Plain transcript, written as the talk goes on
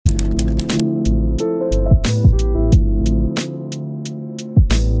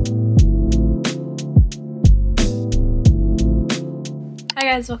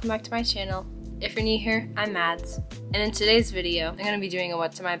guys, welcome back to my channel. If you're new here, I'm Mads, and in today's video, I'm going to be doing a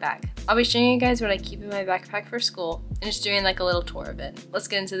what's in my bag. I'll be showing you guys what I keep in my backpack for school, and just doing like a little tour of it. Let's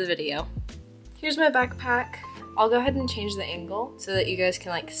get into the video. Here's my backpack. I'll go ahead and change the angle so that you guys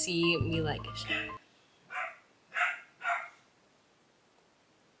can like see me like.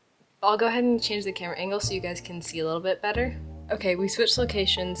 I'll go ahead and change the camera angle so you guys can see a little bit better. Okay, we switched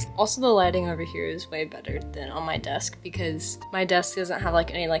locations. Also, the lighting over here is way better than on my desk because my desk doesn't have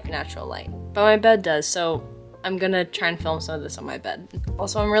like any like natural light, but my bed does, so I'm gonna try and film some of this on my bed.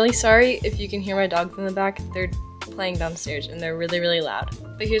 Also, I'm really sorry if you can hear my dogs in the back. They're playing downstairs and they're really loud.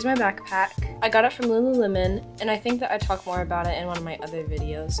 But here's my backpack. I got it from Lululemon, and I think that I talk more about it in one of my other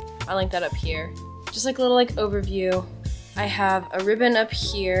videos. I'll link that up here. Just like a little like overview. I have a ribbon up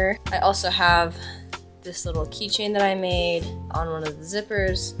here. I also have this little keychain that I made on one of the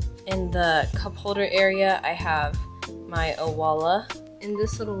zippers. In the cup holder area, I have my Owala in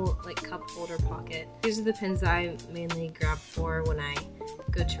this little like cup holder pocket. These are the pins that I mainly grab for when I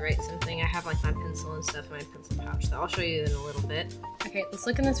go to write something. I have like my pencil and stuff in my pencil pouch that I'll show you in a little bit. Okay, let's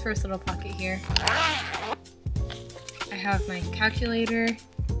look in this first little pocket here. I have my calculator,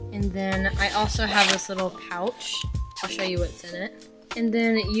 and then I also have this little pouch. I'll show you what's in it. And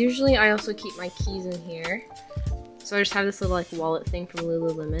then usually I also keep my keys in here. So I just have this little like wallet thing from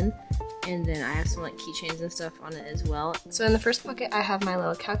Lululemon. And then I have some like keychains and stuff on it as well. So in the first pocket I have my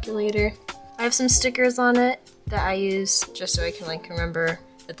little calculator. I have some stickers on it that I use just so I can like remember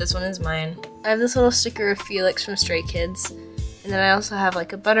that this one is mine. I have this little sticker of Felix from Stray Kids. And then I also have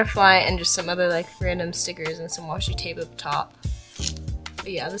like a butterfly and just some other like random stickers and some washi tape up top.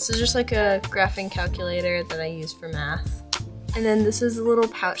 But yeah, this is just like a graphing calculator that I use for math. And then this is a little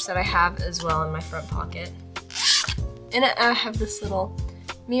pouch that I have as well in my front pocket. In it I have this little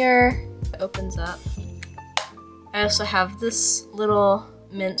mirror that opens up. I also have this little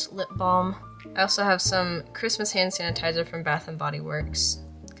mint lip balm. I also have some Christmas hand sanitizer from Bath & Body Works,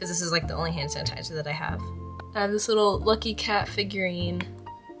 because this is like the only hand sanitizer that I have. I have this little Lucky Cat figurine.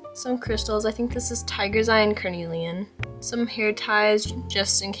 Some crystals, I think this is Tiger's Eye and Carnelian. Some hair ties,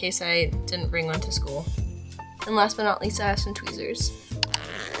 just in case I didn't bring one to school. And last but not least, I have some tweezers.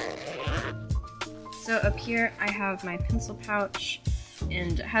 So up here, I have my pencil pouch,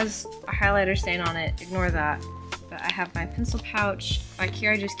 and it has a highlighter stain on it, ignore that. But I have my pencil pouch. Back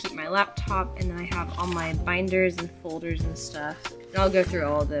here, I just keep my laptop, and then I have all my binders and folders and stuff. And I'll go through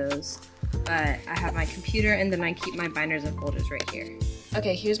all of those. But I have my computer, and then I keep my binders and folders right here.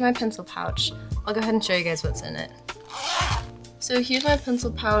 Okay, here's my pencil pouch. I'll go ahead and show you guys what's in it. So here's my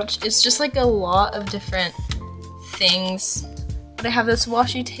pencil pouch. It's just like a lot of different things. But I have this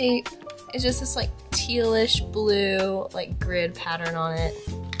washi tape. It's just this like tealish blue like grid pattern on it.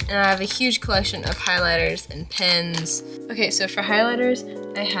 And I have a huge collection of highlighters and pens. Okay, so for highlighters,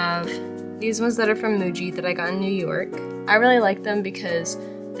 I have these ones that are from Muji that I got in New York. I really like them because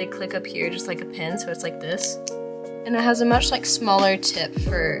they click up here just like a pen, so it's like this. And it has a much like smaller tip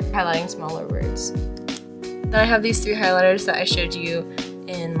for highlighting smaller words. Then I have these three highlighters that I showed you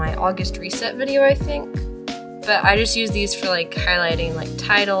in my August reset video, I think. But I just use these for like highlighting like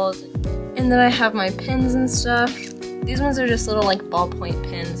titles. And then I have my pens and stuff. These ones are just little like ballpoint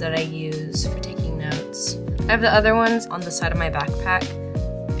pens that I use for taking notes. I have the other ones on the side of my backpack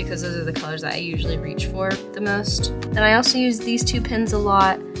because those are the colors that I usually reach for the most. Then I also use these two pens a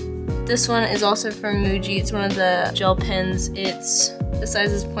lot. This one is also from Muji. It's one of the gel pens. The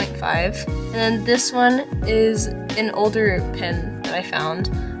size is 0.5. And then this one is an older pen that I found,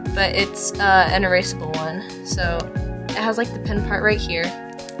 but it's an erasable one. So it has like the pen part right here.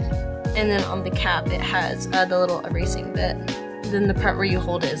 And then on the cap it has the little erasing bit. And then the part where you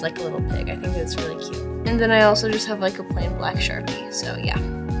hold it is like a little pig. I think that's really cute. And then I also just have like a plain black Sharpie, so yeah.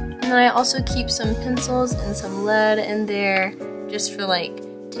 And then I also keep some pencils and some lead in there just for like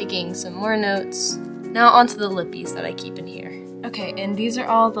taking some more notes. Now onto the lippies that I keep in here. Okay, and these are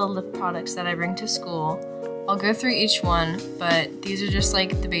all the lip products that I bring to school. I'll go through each one, but these are just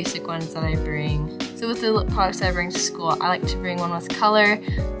like the basic ones that I bring. So with the lip products that I bring to school, I like to bring one with color,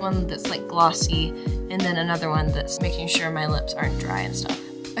 one that's like glossy, and then another one that's making sure my lips aren't dry and stuff.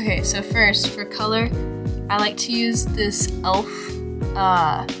 Okay, so first, for color, I like to use this e.l.f.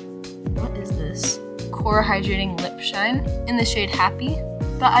 What is this? Core Hydrating Lip Shine in the shade Happy.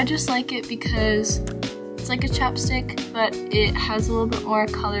 But I just like it because it's like a chapstick, but it has a little bit more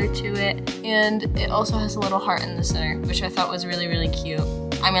color to it, and it also has a little heart in the center, which I thought was really cute.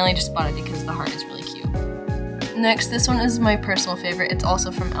 I mainly just bought it because the heart is really cute. Next, this one is my personal favorite. It's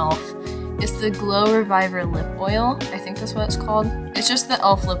also from e.l.f. It's the Glow Reviver Lip Oil. I think that's what it's called. It's just the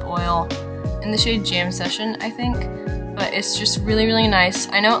e.l.f. lip oil in the shade Jam Session, I think. but it's just really, really nice.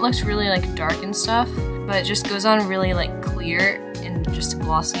 I know it looks really like dark and stuff, but it just goes on really like clear and just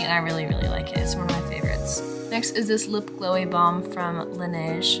glossy, and I really, really like it. It's one of my favorites. Next is this lip glowy balm from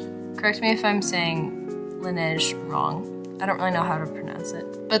Laneige. Correct me if I'm saying Laneige wrong. I don't really know how to pronounce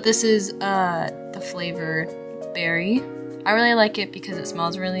it. But this is the flavor berry. I really like it because it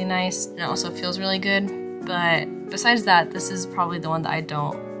smells really nice and it also feels really good. But besides that, this is probably the one that I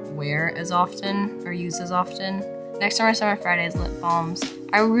don't wear as often or use as often. Next are my Summer Fridays lip balms.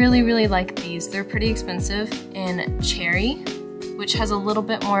 I really, really like these. They're pretty expensive in cherry, which has a little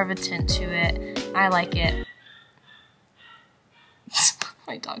bit more of a tint to it. I like it.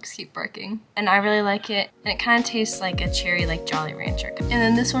 My dogs keep barking. And I really like it, and it kind of tastes like a cherry, like Jolly Rancher. And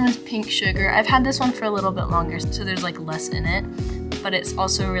then this one is Pink Sugar. I've had this one for a little bit longer, so there's like less in it, but it's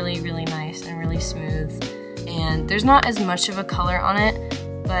also really, really nice and really smooth. And there's not as much of a color on it,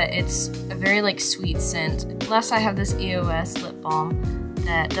 but it's a very like sweet scent. Last I have this EOS lip balm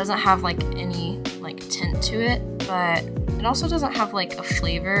that doesn't have like any like tint to it, but it also doesn't have like a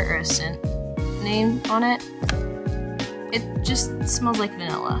flavor or a scent name on it. It just smells like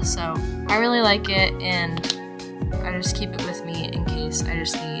vanilla, so I really like it, and I just keep it with me in case I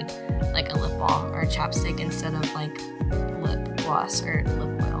just need like a lip balm or a chapstick instead of like lip gloss or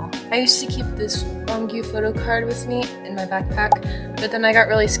lip oil. I used to keep this Longview photo card with me in my backpack, but then I got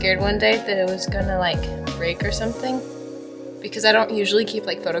really scared one day that it was gonna like break or something, because I don't usually keep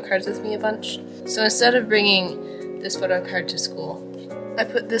like photo cards with me a bunch. So instead of bringing this photo card to school, I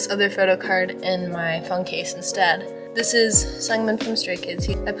put this other photo card in my phone case instead. This is Sungmin from Stray Kids.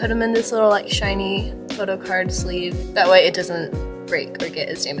 I put him in this little like shiny photo card sleeve. That way it doesn't break or get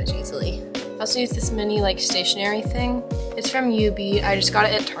as damaged easily. I also use this mini like stationery thing. It's from UB. I just got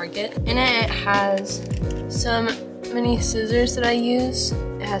it at Target. In it, it has some mini scissors that I use.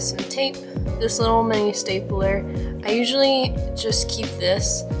 It has some tape, this little mini stapler. I usually just keep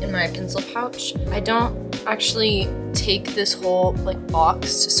this in my pencil pouch. I don't actually take this whole like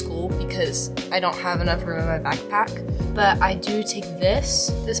box to school because I don't have enough room in my backpack, but I do take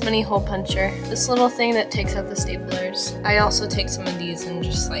this mini hole puncher, this little thing that takes out the staplers. I also take some of these and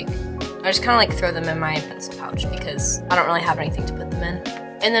just like, I just kind of like throw them in my pencil pouch because I don't really have anything to put them in.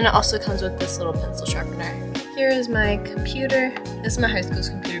 And then it also comes with this little pencil sharpener. Here is my computer. This is my high school's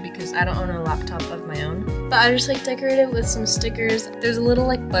computer because I don't own a laptop of my own. But I just like decorate it with some stickers. There's a little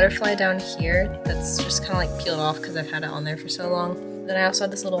like butterfly down here that's just kind of like peeled off because I've had it on there for so long. Then I also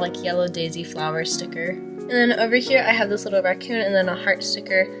have this little like yellow daisy flower sticker. And then over here I have this little raccoon and then a heart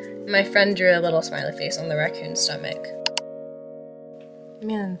sticker. And my friend drew a little smiley face on the raccoon's stomach.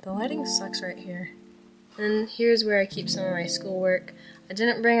 Man, the lighting sucks right here. And here's where I keep some of my schoolwork. I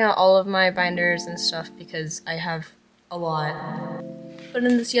didn't bring out all of my binders and stuff because I have a lot. But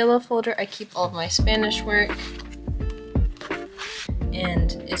in this yellow folder, I keep all of my Spanish work.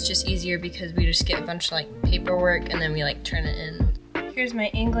 And it's just easier because we just get a bunch of like paperwork and then we like turn it in. Here's my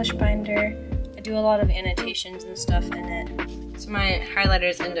English binder. I do a lot of annotations and stuff in it. So my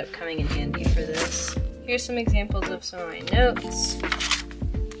highlighters end up coming in handy for this. Here's some examples of some of my notes.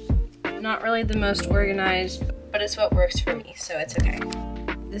 Not really the most organized, but it's what works for me, so it's okay.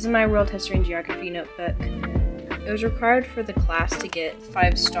 This is my world history and geography notebook. It was required for the class to get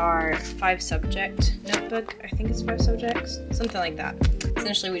 5-star, 5-subject notebook. I think it's 5 subjects, something like that.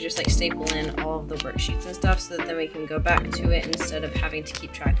 Essentially, we just like staple in all of the worksheets and stuff so that then we can go back to it instead of having to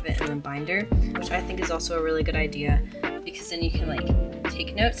keep track of it in the binder, which I think is also a really good idea because then you can like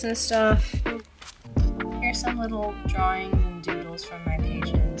take notes and stuff. Here's some little drawings and doodles from my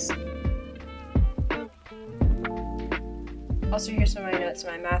pages. Also, here's some of my notes in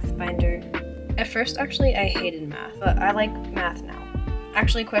my math binder. At first, actually, I hated math, but I like math now.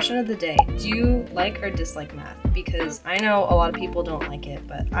 Actually, question of the day, do you like or dislike math? Because I know a lot of people don't like it,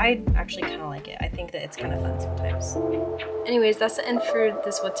 but I actually kind of like it. I think that it's kind of fun sometimes. Anyways, that's the end for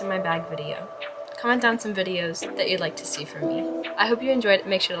this What's in My Bag video. Comment down some videos that you'd like to see from me. I hope you enjoyed it.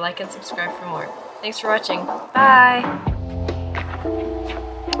 Make sure to like and subscribe for more. Thanks for watching. Bye!